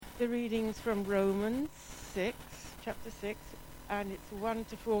The readings from Romans 6, chapter 6, and it's 1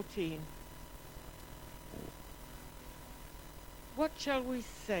 to 14. What shall we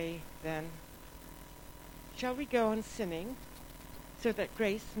say then? Shall we go on sinning so that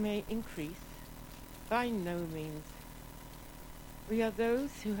grace may increase? By no means. We are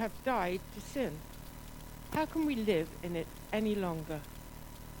those who have died to sin. How can we live in it any longer?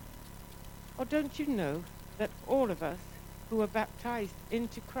 Or don't you know that all of us who were baptized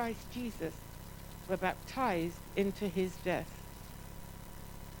into Christ Jesus were baptized into his death?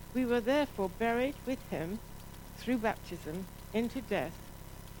 We were therefore buried with him through baptism into death,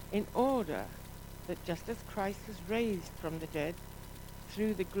 in order that just as Christ was raised from the dead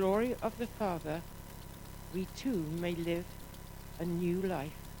through the glory of the Father, we too may live a new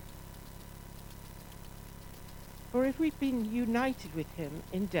life. For if we've been united with him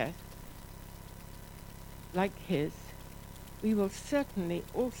in death like his, we will certainly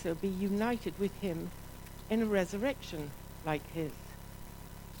also be united with him in a resurrection like his.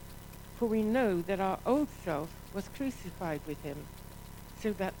 For we know that our old self was crucified with him,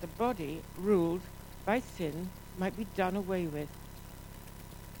 so that the body ruled by sin might be done away with,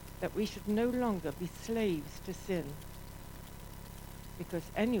 that we should no longer be slaves to sin, because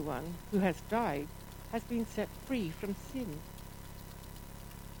anyone who has died has been set free from sin.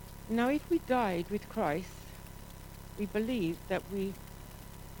 Now if we died with Christ, we believe that we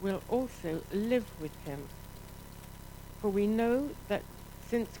will also live with him. For we know that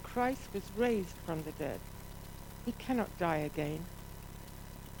since Christ was raised from the dead, he cannot die again.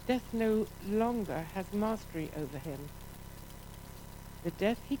 Death no longer has mastery over him. The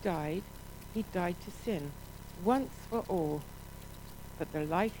death he died to sin, once for all. But the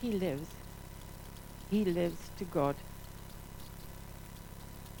life he lives to God.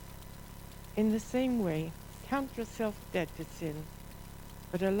 In the same way, count yourself dead to sin,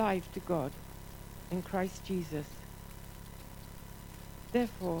 but alive to God in Christ Jesus.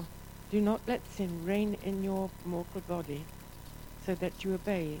 Therefore, do not let sin reign in your mortal body, so that you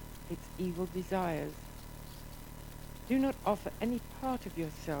obey its evil desires. Do not offer any part of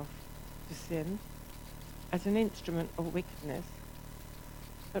yourself to sin as an instrument of wickedness,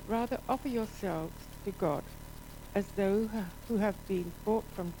 but rather offer yourselves to God as those who have been brought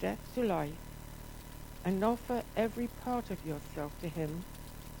from death to life, and offer every part of yourself to him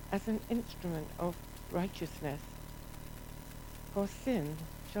as an instrument of righteousness. For sin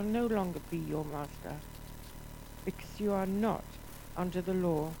shall no longer be your master, because you are not under the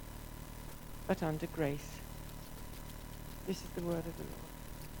law, but under grace. This is the word of the Lord.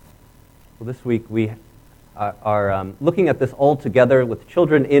 Well, this week we are looking at this all together with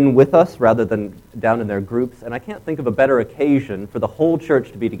children in with us rather than down in their groups, and I can't think of a better occasion for the whole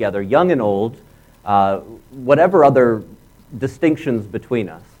church to be together, young and old, whatever other distinctions between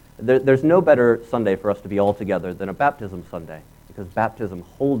us. There's no better Sunday for us to be all together than a baptism Sunday, because baptism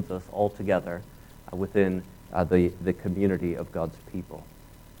holds us all together within the community of God's people.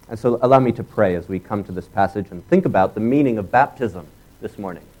 And so allow me to pray as we come to this passage and think about the meaning of baptism this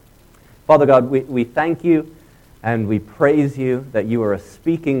morning. Father God, we thank you and we praise you that you are a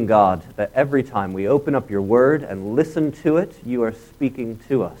speaking God, that every time we open up your word and listen to it, you are speaking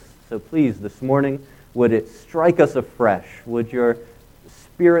to us. So please, this morning, would it strike us afresh? Would your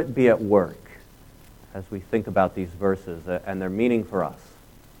Spirit be at work as we think about these verses and their meaning for us?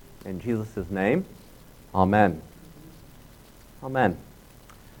 In Jesus' name, amen. Amen.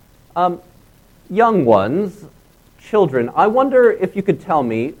 Young ones, children, I wonder if you could tell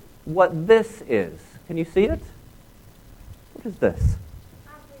me what this is. Can you see it? What is this?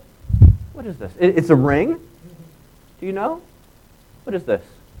 What is this? It's a ring? Do you know? What is this?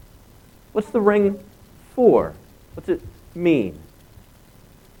 What's the ring for? What's it mean?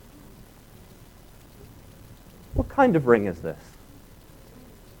 What kind of ring is this?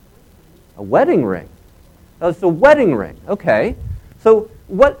 A wedding ring. Oh, it's a wedding ring. Okay. So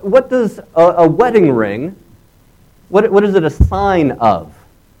what does a wedding ring, what is it a sign of?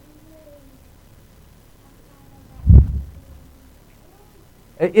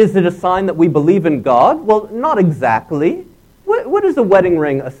 Is it a sign that we believe in God? Well, not exactly. What is a wedding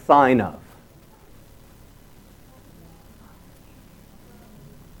ring a sign of?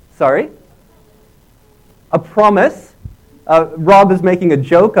 Sorry? A promise. Rob is making a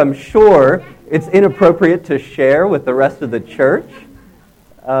joke. I'm sure it's inappropriate to share with the rest of the church.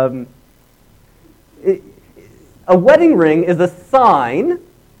 A wedding ring is a sign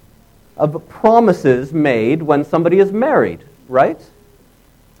of promises made when somebody is married, right?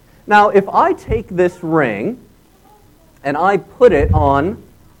 Now, if I take this ring and I put it on,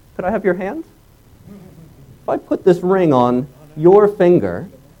 could I have your hand? If I put this ring on your finger,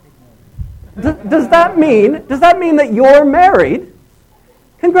 Does that mean that you're married?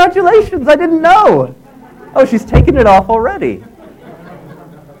 Congratulations, I didn't know. Oh, she's taken it off already.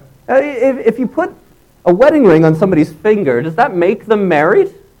 If you put a wedding ring on somebody's finger, does that make them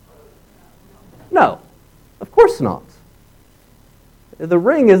married? No, of course not. The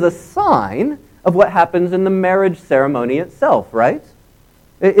ring is a sign of what happens in the marriage ceremony itself, right?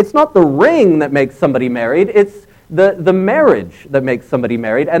 It's not the ring that makes somebody married, it's the marriage that makes somebody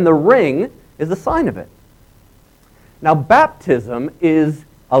married, and the ring is a sign of it. Now, baptism is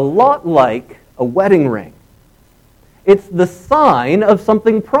a lot like a wedding ring. It's the sign of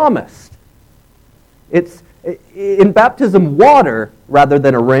something promised. In baptism, water, rather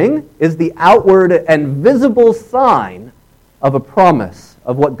than a ring, is the outward and visible sign of a promise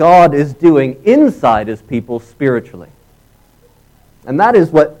of what God is doing inside His people spiritually. And that is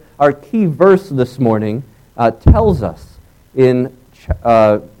what our key verse this morning tells us in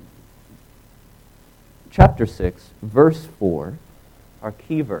chapter 6, verse 4, our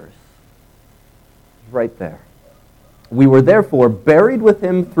key verse, right there. We were therefore buried with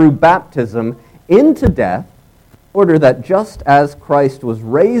Him through baptism into death, in order that just as Christ was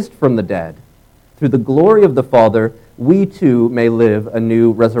raised from the dead, through the glory of the Father, we too may live a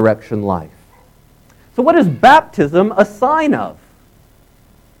new resurrection life. So what is baptism a sign of?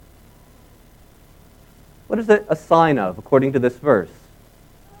 What is it a sign of, according to this verse?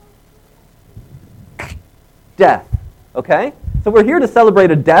 Death, okay? So we're here to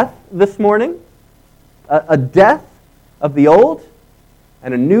celebrate a death this morning, a death of the old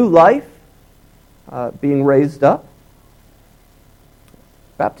and a new life being raised up.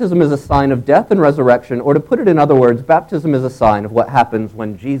 Baptism is a sign of death and resurrection, or to put it in other words, baptism is a sign of what happens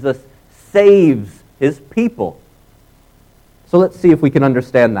when Jesus saves His people. So let's see if we can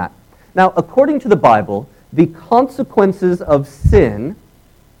understand that. Now, according to the Bible, the consequences of sin,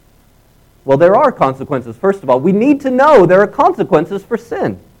 well, there are consequences. First of all, we need to know there are consequences for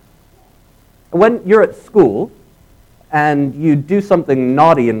sin. When you're at school and you do something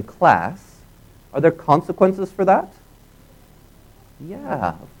naughty in class, are there consequences for that? Yeah,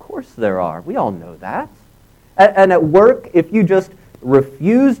 of course there are. We all know that. And at work, if you just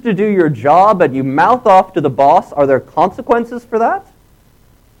refuse to do your job and you mouth off to the boss, are there consequences for that?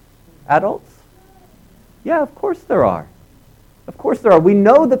 Adults? Yeah, of course there are. Of course there are. We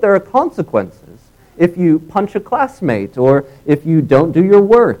know that there are consequences if you punch a classmate or if you don't do your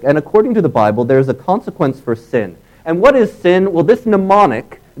work. And according to the Bible, there's a consequence for sin. And what is sin? Well, this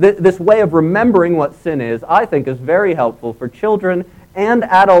mnemonic, this way of remembering what sin is, I think is very helpful for children and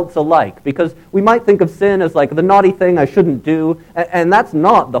adults alike, because we might think of sin as like the naughty thing I shouldn't do, and that's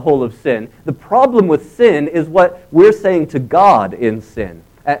not the whole of sin. The problem with sin is what we're saying to God in sin.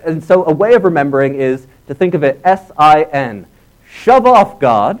 And so a way of remembering is to think of it S-I-N. Shove off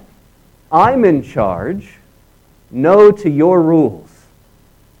God, I'm in charge, no to your rules.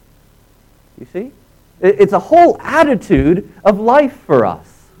 You see? It's a whole attitude of life for us.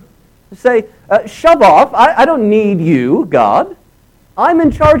 To say, shove off, I don't need you, God. I'm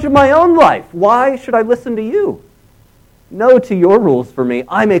in charge of my own life. Why should I listen to you? No to your rules for me.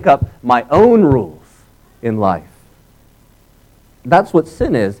 I make up my own rules in life. That's what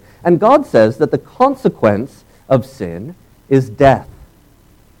sin is. And God says that the consequence of sin is death.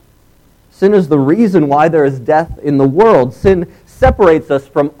 Sin is the reason why there is death in the world. Sin separates us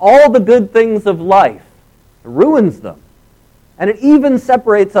from all the good things of life. It ruins them. And it even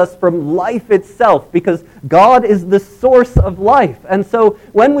separates us from life itself, because God is the source of life. And so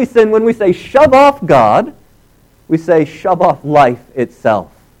when we sin, when we say shove off God, we say shove off life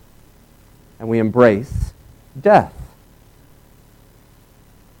itself. And we embrace death.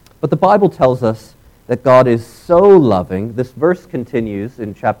 But the Bible tells us that God is so loving. This verse continues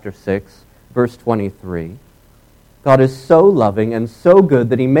in chapter 6, verse 23. God is so loving and so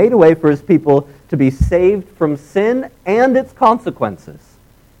good that He made a way for His people to be saved from sin and its consequences.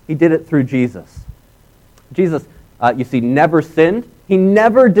 He did it through Jesus. Jesus, you see, never sinned. He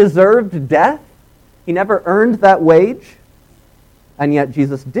never deserved death. He never earned that wage. And yet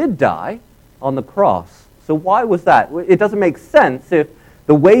Jesus did die on the cross. So why was that? It doesn't make sense if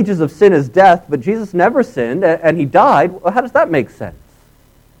the wages of sin is death, but Jesus never sinned and He died. Well, how does that make sense?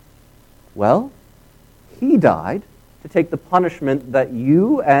 Well, He died to take the punishment that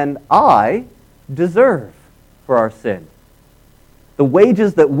you and I deserve for our sin. The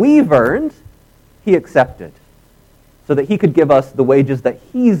wages that we've earned, He accepted, so that He could give us the wages that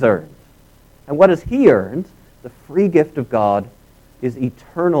He's earned. And what has He earned? The free gift of God is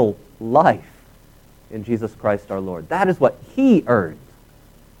eternal life in Jesus Christ our Lord. That is what He earned.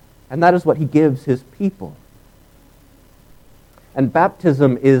 And that is what He gives His people. And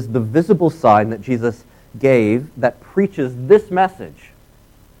baptism is the visible sign that Jesus gave that preaches this message.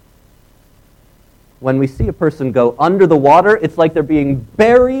 When we see a person go under the water, it's like they're being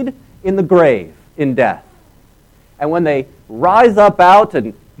buried in the grave in death. And when they rise up out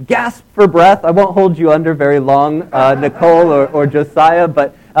and gasp for breath, I won't hold you under very long, Nicole or Josiah,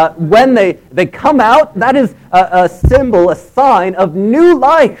 but when they come out, that is a symbol, a sign of new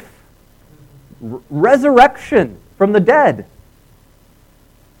life, resurrection from the dead.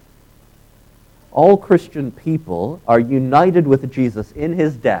 All Christian people are united with Jesus in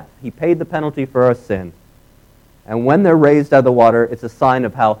his death. He paid the penalty for our sin. And when they're raised out of the water, it's a sign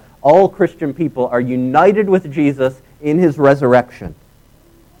of how all Christian people are united with Jesus in his resurrection.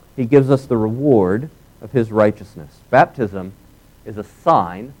 He gives us the reward of his righteousness. Baptism is a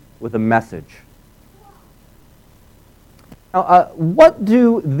sign with a message. Now, what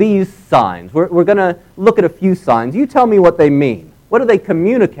do these signs? We're going to look at a few signs. You tell me what they mean. What do they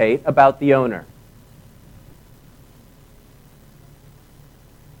communicate about the owner?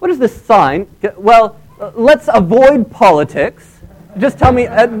 What is this sign? Well, let's avoid politics. Just tell me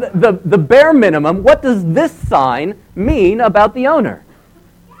the bare minimum. What does this sign mean about the owner?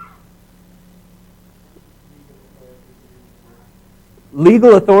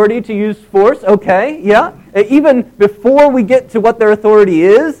 Legal authority to use force. Okay, yeah. Even before we get to what their authority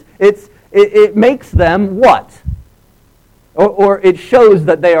is, it makes them what? Or it shows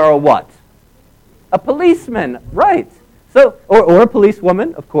that they are a what? A policeman, right. So, or a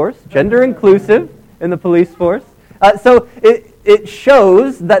policewoman, of course, gender inclusive in the police force. So it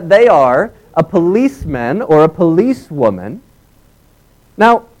shows that they are a policeman or a policewoman.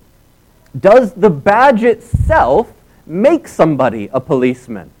 Now, does the badge itself make somebody a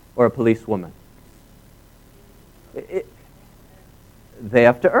policeman or a policewoman? They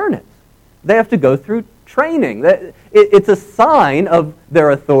have to earn it. They have to go through training. It's a sign of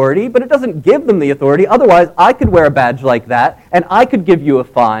their authority, but it doesn't give them the authority. Otherwise, I could wear a badge like that, and I could give you a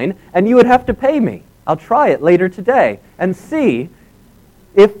fine, and you would have to pay me. I'll try it later today and see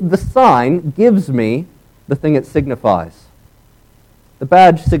if the sign gives me the thing it signifies. The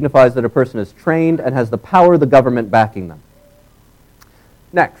badge signifies that a person is trained and has the power of the government backing them.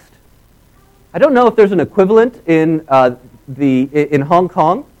 Next, I don't know if there's an equivalent in Hong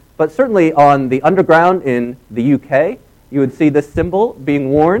Kong, but certainly on the underground in the UK, you would see this symbol being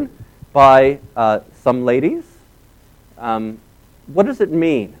worn by some ladies. What does it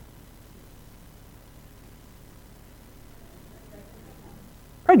mean?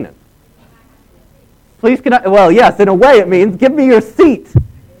 Pregnant. Please can I, well, yes, in a way it means give me your seat.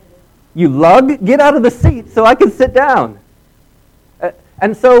 You lug, get out of the seat so I can sit down.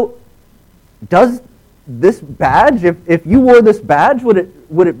 And so, does this badge, if you wore this badge, would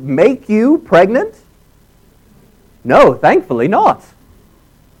it make you pregnant? No, thankfully not.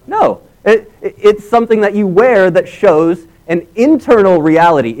 No, it's something that you wear that shows an internal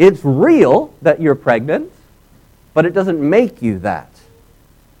reality. It's real that you're pregnant, but it doesn't make you that.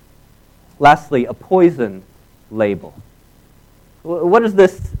 Lastly, a poison label. What does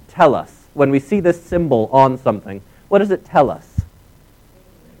this tell us when we see this symbol on something? What does it tell us?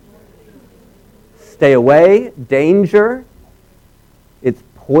 Stay away, danger, it's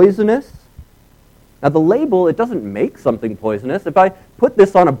poisonous. Now the label, it doesn't make something poisonous. If I put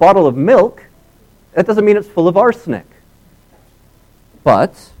this on a bottle of milk, that doesn't mean it's full of arsenic.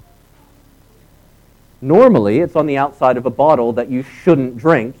 But normally it's on the outside of a bottle that you shouldn't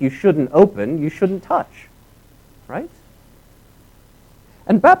drink, you shouldn't open, you shouldn't touch. Right?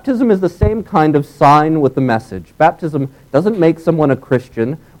 And baptism is the same kind of sign with the message. Baptism doesn't make someone a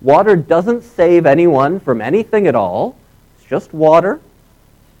Christian. Water doesn't save anyone from anything at all. It's just water.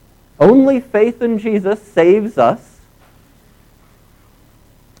 Only faith in Jesus saves us.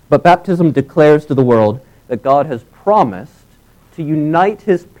 But baptism declares to the world that God has promised to unite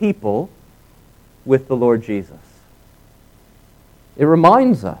his people with the Lord Jesus. It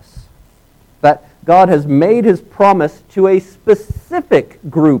reminds us that God has made his promise to a specific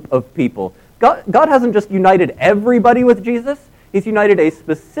group of people. God hasn't just united everybody with Jesus. He's united a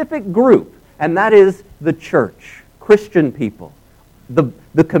specific group, and that is the church, Christian people.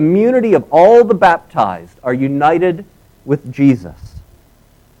 The community of all the baptized are united with Jesus.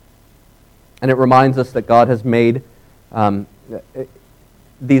 And it reminds us that God has made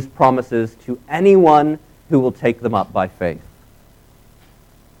these promises to anyone who will take them up by faith.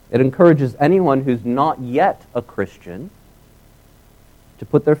 It encourages anyone who's not yet a Christian to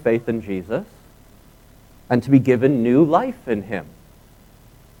put their faith in Jesus and to be given new life in him.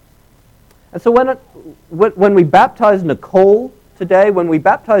 And so when we baptize Nicole today, when we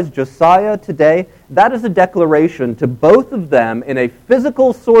baptize Josiah today, that is a declaration to both of them in a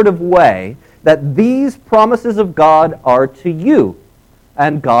physical sort of way that these promises of God are to you,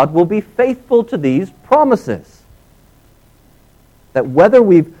 and God will be faithful to these promises. That whether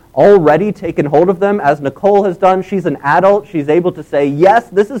we've already taken hold of them, as Nicole has done, she's an adult, she's able to say, yes,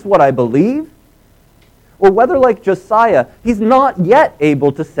 this is what I believe, or whether, like Josiah, he's not yet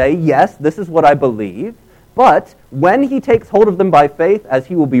able to say, yes, this is what I believe, but when he takes hold of them by faith, as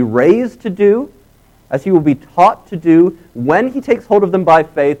he will be raised to do, as he will be taught to do, when he takes hold of them by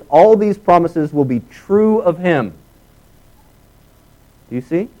faith, all these promises will be true of him. Do you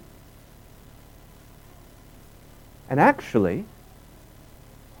see? And actually,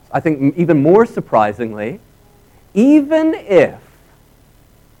 I think even more surprisingly, even if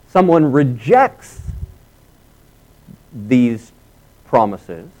someone rejects these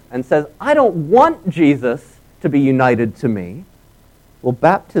promises and says, I don't want Jesus to be united to me, well,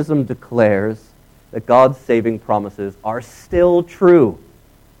 baptism declares that God's saving promises are still true.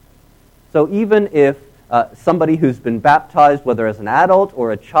 So even if somebody who's been baptized, whether as an adult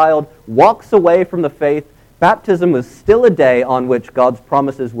or a child, walks away from the faith, baptism was still a day on which God's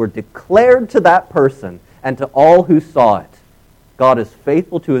promises were declared to that person and to all who saw it. God is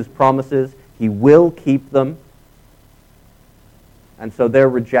faithful to his promises. He will keep them. And so their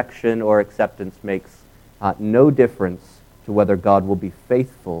rejection or acceptance makes no difference to whether God will be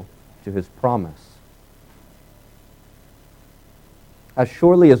faithful to his promise. As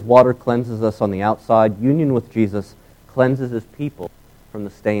surely as water cleanses us on the outside, union with Jesus cleanses his people from the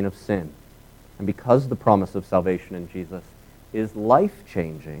stain of sin. And because the promise of salvation in Jesus is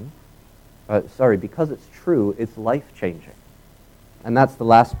life-changing, because it's true, it's life-changing. And that's the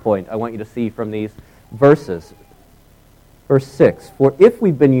last point I want you to see from these verses. Verse 6, for if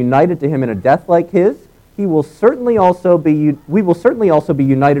we've been united to him in a death like his, we will certainly also be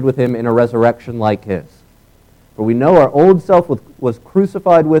united with him in a resurrection like his. For we know our old self was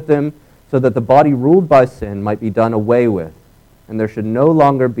crucified with him so that the body ruled by sin might be done away with, and there should no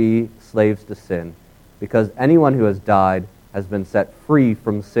longer be slaves to sin, because anyone who has died has been set free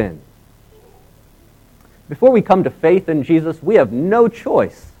from sin. Before we come to faith in Jesus, we have no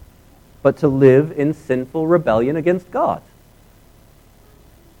choice but to live in sinful rebellion against God.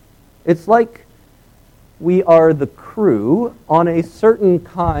 It's like we are the crew on a certain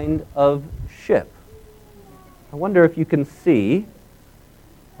kind of ship. I wonder if you can see,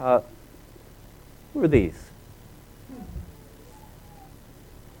 who are these?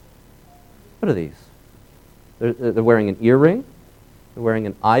 What are these? They're wearing an earring. They're wearing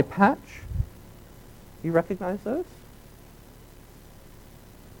an eye patch. Do you recognize those?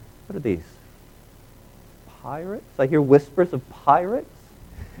 What are these? Pirates? I hear whispers of pirates.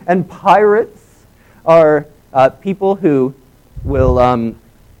 And pirates are people who will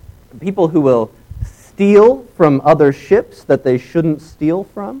steal from other ships that they shouldn't steal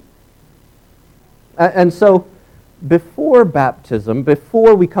from. And so before baptism,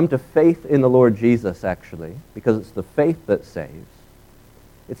 before we come to faith in the Lord Jesus, actually, because it's the faith that saves,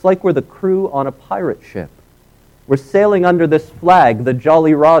 it's like we're the crew on a pirate ship. We're sailing under this flag, the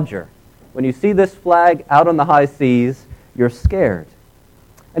Jolly Roger. When you see this flag out on the high seas, you're scared.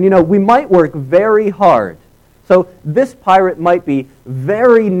 And we might work very hard. So this pirate might be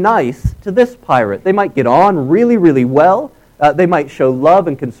very nice to this pirate. They might get on really, really well. They might show love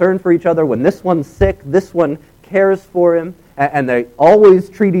and concern for each other. When this one's sick, this one cares for him. And they always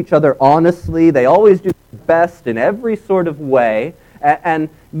treat each other honestly. They always do their best in every sort of way. And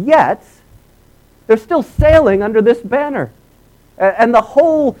yet, they're still sailing under this banner. And the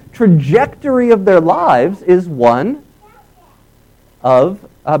whole trajectory of their lives is one of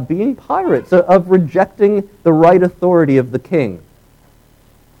being pirates, of rejecting the right authority of the king.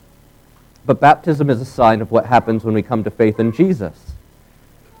 But baptism is a sign of what happens when we come to faith in Jesus.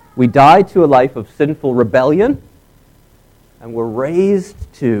 We die to a life of sinful rebellion, and we're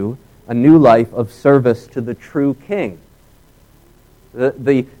raised to a new life of service to the true king.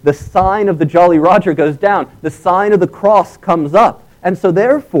 The sign of the Jolly Roger goes down. The sign of the cross comes up. And so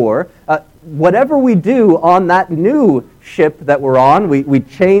therefore, whatever we do on that new ship that we're on, we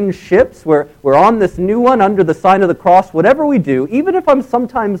change ships, we're on this new one under the sign of the cross, whatever we do, even if I'm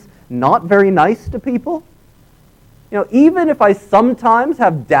sometimes not very nice to people, even if I sometimes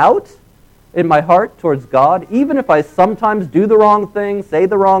have doubt in my heart towards God, even if I sometimes do the wrong thing, say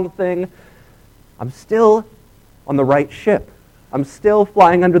the wrong thing, I'm still on the right ship. I'm still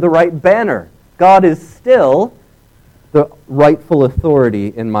flying under the right banner. God is still the rightful authority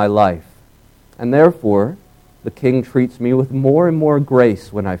in my life. And therefore, the king treats me with more and more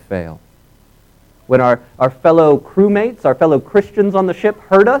grace when I fail. When our fellow crewmates, our fellow Christians on the ship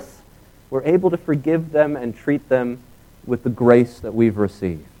hurt us, we're able to forgive them and treat them with the grace that we've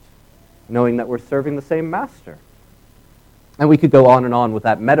received, knowing that we're serving the same master. And we could go on and on with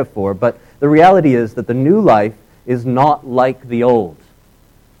that metaphor, but the reality is that the new life is not like the old.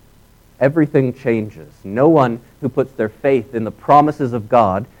 Everything changes. No one who puts their faith in the promises of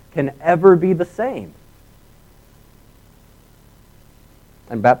God can ever be the same.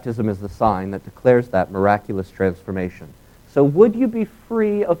 And baptism is the sign that declares that miraculous transformation. So would you be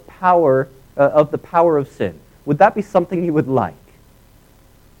free of the power of sin? Would that be something you would like?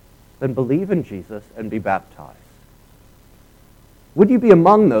 Then believe in Jesus and be baptized. Would you be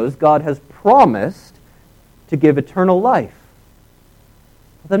among those God has promised to give eternal life?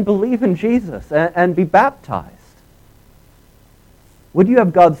 Then believe in Jesus and be baptized. Would you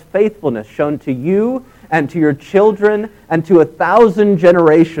have God's faithfulness shown to you and to your children and to 1,000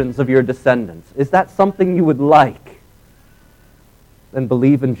 generations of your descendants? Is that something you would like? Then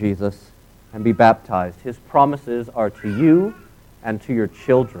believe in Jesus and be baptized. His promises are to you and to your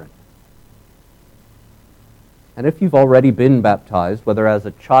children. And if you've already been baptized, whether as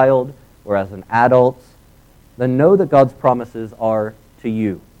a child or as an adult, then know that God's promises are to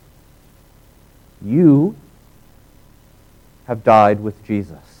you. You have died with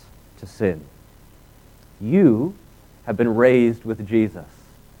Jesus to sin. You have been raised with Jesus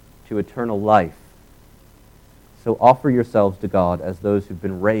to eternal life. So offer yourselves to God as those who've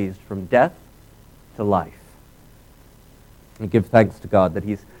been raised from death to life. And give thanks to God that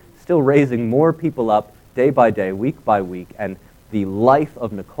He's still raising more people up day by day, week by week, and the life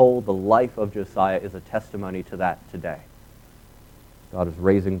of Nicole, the life of Josiah is a testimony to that today. God is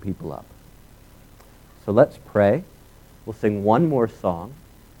raising people up. So let's pray. We'll sing one more song,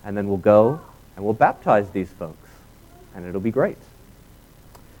 and then we'll go and we'll baptize these folks, and it'll be great.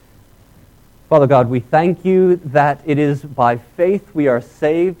 Father God, we thank you that it is by faith we are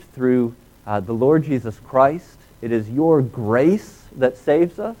saved through the Lord Jesus Christ. It is your grace that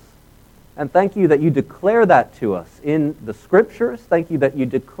saves us. And thank you that you declare that to us in the Scriptures. Thank you that you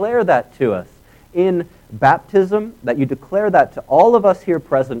declare that to us in baptism, that you declare that to all of us here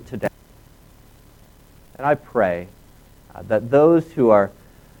present today. And I pray that those who are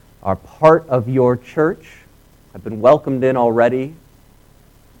part of your church, have been welcomed in already,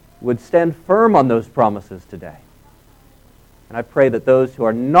 would stand firm on those promises today. And I pray that those who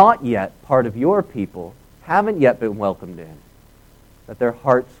are not yet part of your people, haven't yet been welcomed in, that their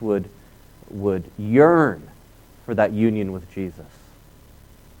hearts would yearn for that union with Jesus,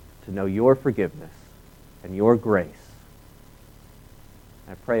 to know your forgiveness and your grace.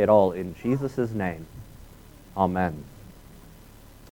 I pray it all in Jesus' name. Amen.